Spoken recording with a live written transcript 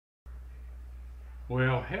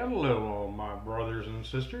Well, hello all my brothers and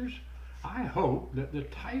sisters. I hope that the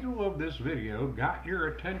title of this video got your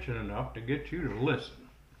attention enough to get you to listen.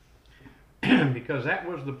 Because that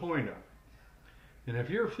was the point of it. And if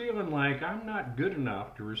you're feeling like I'm not good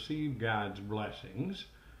enough to receive God's blessings,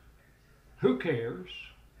 who cares?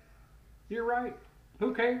 You're right.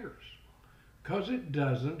 Who cares? Because it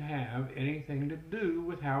doesn't have anything to do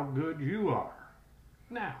with how good you are.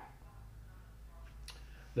 Now,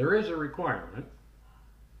 there is a requirement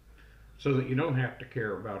so that you don't have to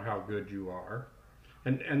care about how good you are.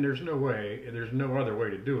 And there's no other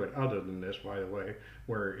way to do it other than this, by the way,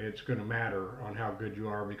 where it's going to matter on how good you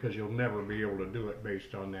are, because you'll never be able to do it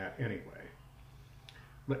based on that anyway.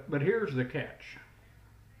 But here's the catch.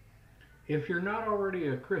 If you're not already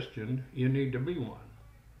a Christian, you need to be one.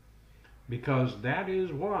 Because that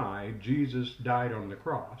is why Jesus died on the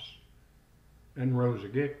cross and rose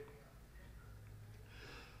again.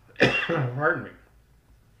 Pardon me.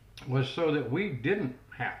 Was so that we didn't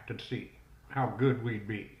have to see how good we'd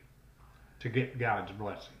be to get God's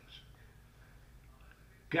blessings.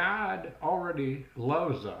 God already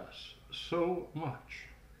loves us so much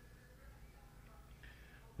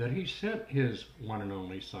that He sent His one and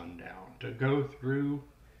only Son down to go through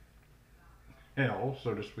hell,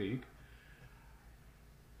 so to speak,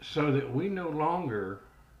 so that we no longer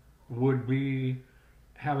would be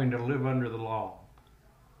having to live under the law.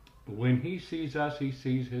 When He sees us, He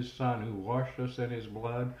sees His Son who washed us in His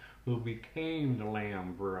blood, who became the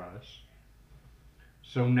Lamb for us.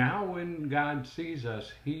 So now when God sees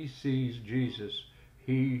us, He sees Jesus.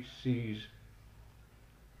 He sees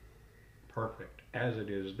perfect. As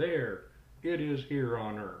it is there, it is here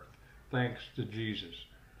on earth. Thanks to Jesus.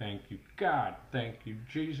 Thank you, God. Thank you,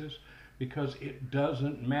 Jesus. Because it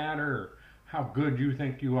doesn't matter how good you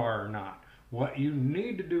think you are or not. What you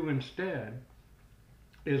need to do instead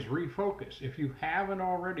is refocus. If you haven't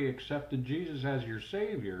already accepted Jesus as your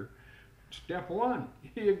Savior, step one,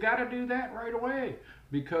 you got to do that right away,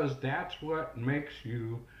 because that's what makes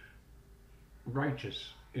you righteous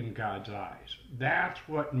in God's eyes. That's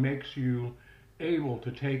what makes you able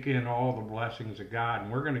to take in all the blessings of God.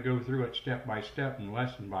 And we're going to go through it step by step and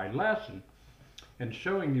lesson by lesson, and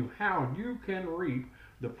showing you how you can reap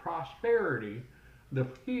the prosperity, the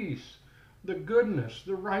peace, the goodness,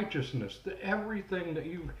 the righteousness, the everything that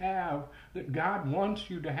you have that God wants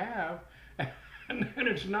you to have. And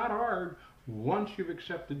it's not hard once you've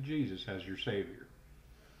accepted Jesus as your Savior.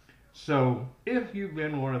 So if you've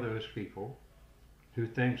been one of those people who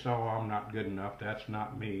thinks, oh, I'm not good enough, that's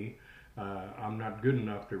not me, I'm not good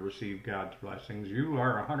enough to receive God's blessings, you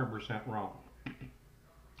are 100% wrong.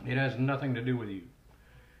 It has nothing to do with you.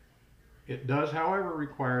 It does, however,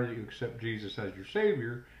 require that you accept Jesus as your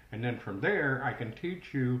Savior, and then from there I can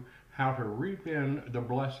teach you how to reap in the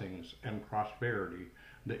blessings and prosperity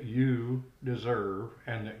that you deserve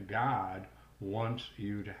and that God wants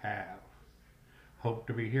you to have. Hope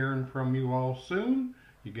to be hearing from you all soon.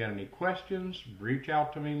 You get any questions, reach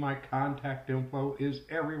out to me. My contact info is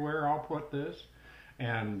everywhere. I'll put this,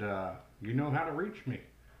 and you know how to reach me.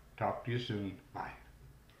 Talk to you soon. Bye.